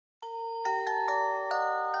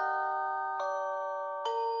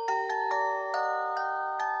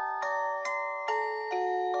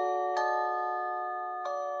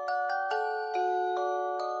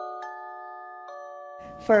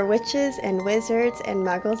For witches and wizards and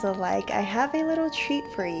muggles alike, I have a little treat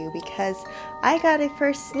for you because I got a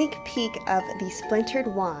first sneak peek of the Splintered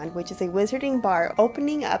Wand, which is a wizarding bar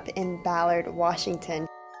opening up in Ballard, Washington.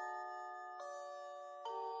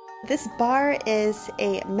 This bar is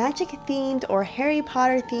a magic-themed or Harry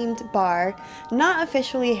Potter-themed bar, not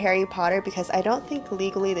officially Harry Potter because I don't think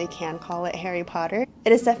legally they can call it Harry Potter.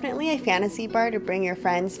 It is definitely a fantasy bar to bring your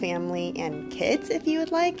friends, family, and kids if you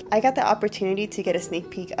would like. I got the opportunity to get a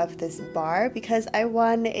sneak peek of this bar because I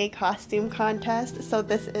won a costume contest, so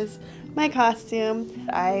this is my costume.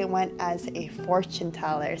 I went as a fortune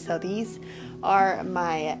teller, so these are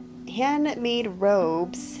my handmade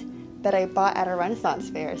robes that I bought at a Renaissance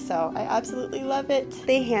fair, so I absolutely love it.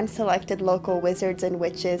 They hand-selected local wizards and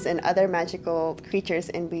witches and other magical creatures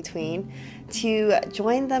in between to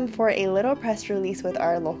join them for a little press release with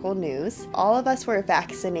our local news. All of us were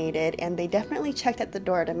vaccinated, and they definitely checked at the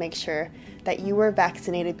door to make sure that you were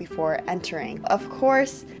vaccinated before entering. Of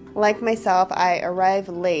course, like myself, I arrived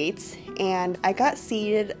late and I got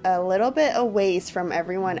seated a little bit a ways from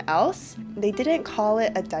everyone else. They didn't call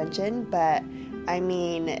it a dungeon, but I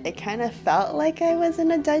mean, it kind of felt like I was in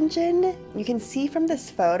a dungeon. You can see from this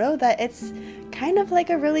photo that it's kind of like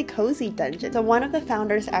a really cozy dungeon. So one of the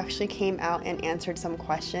founders actually came out and answered some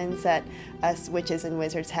questions that us witches and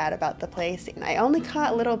wizards had about the place. And I only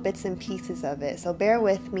caught little bits and pieces of it, so bear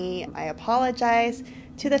with me. I apologize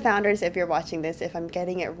to the founders if you're watching this if I'm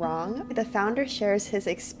getting it wrong. The founder shares his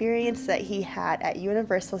experience that he had at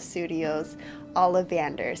Universal Studios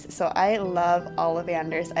Ollivanders. So I love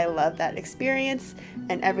Ollivanders. I love that experience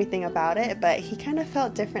and everything about it, but he kind of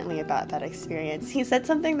felt differently about that experience. He said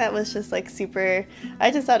something that was just like super,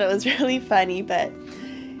 I just thought it was really funny, but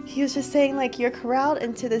he was just saying like, you're corralled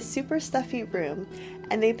into this super stuffy room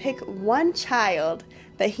and they pick one child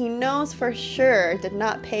that he knows for sure did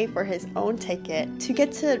not pay for his own ticket to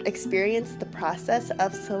get to experience the process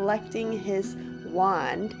of selecting his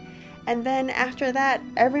wand. And then after that,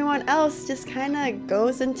 everyone else just kind of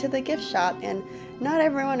goes into the gift shop, and not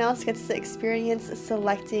everyone else gets to experience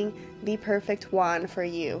selecting the perfect wand for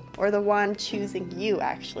you, or the wand choosing you,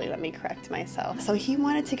 actually, let me correct myself. So he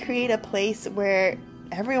wanted to create a place where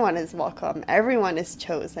everyone is welcome, everyone is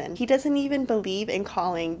chosen. He doesn't even believe in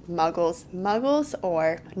calling muggles muggles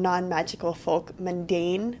or non-magical folk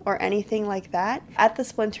mundane or anything like that. At the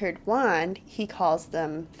Splintered Wand, he calls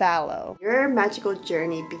them fallow. Your magical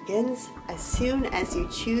journey begins as soon as you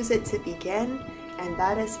choose it to begin, and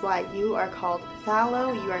that is why you are called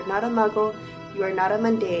fallow. You are not a muggle, you are not a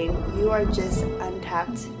mundane, you are just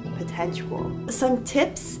untapped potential. Some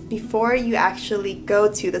tips before you actually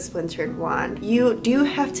go to the Splintered Wand. You do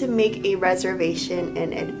have to make a reservation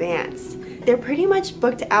in advance. They're pretty much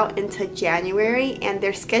booked out into January, and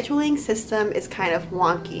their scheduling system is kind of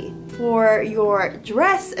wonky. For your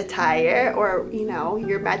dress attire, or you know,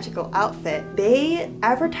 your magical outfit, they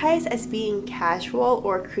advertise as being casual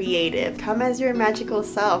or creative. Come as your magical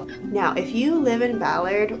self. Now, if you live in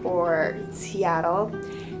Ballard or Seattle,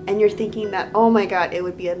 and you're thinking that, oh my god, it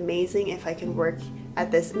would be amazing if I can work at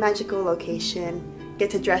this magical location, get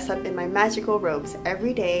to dress up in my magical robes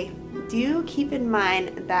every day, do keep in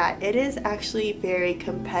mind that it is actually very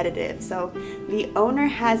competitive. So the owner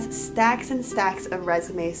has stacks and stacks of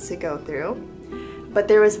resumes to go through, but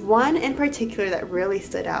there was one in particular that really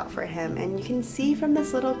stood out for him, and you can see from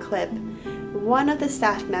this little clip one of the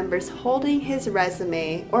staff members holding his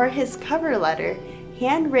resume or his cover letter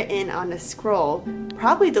handwritten on a scroll,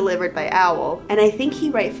 probably delivered by Owl, and I think he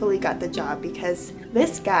rightfully got the job because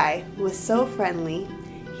this guy was so friendly.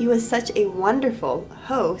 He was such a wonderful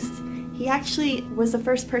host. He actually was the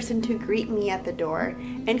first person to greet me at the door,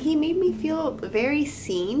 and he made me feel very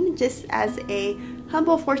seen just as a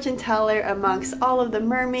humble fortune teller amongst all of the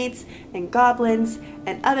mermaids and goblins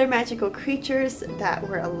and other magical creatures that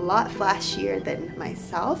were a lot flashier than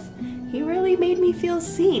myself. He really made me feel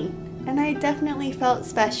seen, and I definitely felt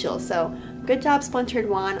special. So good job, Splintered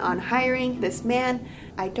Wand, on hiring this man.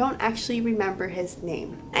 I don't actually remember his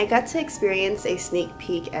name. I got to experience a sneak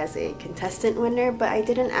peek as a contestant winner, but I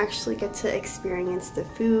didn't actually get to experience the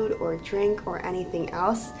food or drink or anything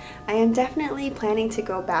else. I am definitely planning to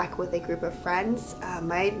go back with a group of friends.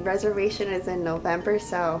 My reservation is in November,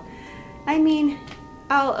 so I mean,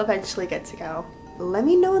 I'll eventually get to go. Let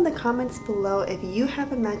me know in the comments below if you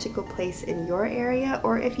have a magical place in your area,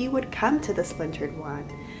 or if you would come to the Splintered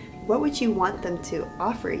Wand. What would you want them to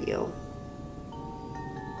offer you?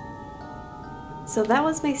 So that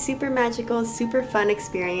was my super magical, super fun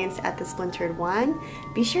experience at the Splintered Wand.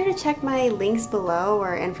 Be sure to check my links below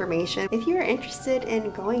or information if you are interested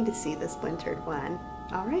in going to see the Splintered Wand.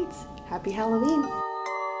 Alright, happy Halloween!